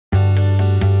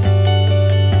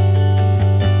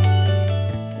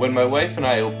When my wife and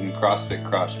I opened CrossFit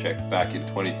Crosscheck back in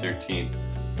 2013,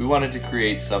 we wanted to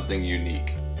create something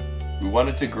unique. We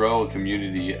wanted to grow a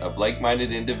community of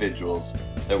like-minded individuals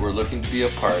that were looking to be a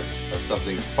part of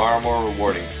something far more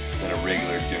rewarding than a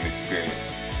regular gym experience.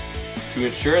 To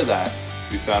ensure that,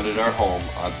 we founded our home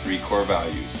on 3 core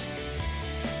values.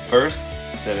 First,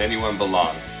 that anyone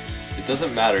belongs. It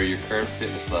doesn't matter your current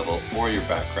fitness level or your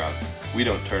background. We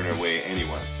don't turn away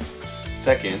anyone.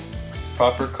 Second,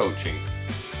 proper coaching.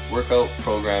 Workout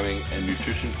programming and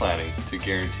nutrition planning to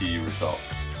guarantee you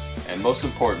results. And most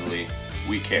importantly,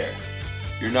 we care.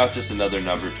 You're not just another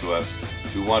number to us.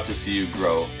 We want to see you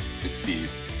grow, succeed,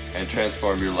 and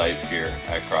transform your life here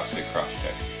at CrossFit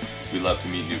Crosscheck. We love to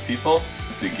meet new people,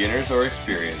 beginners or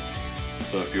experienced.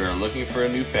 So if you are looking for a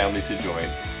new family to join,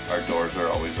 our doors are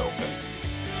always open.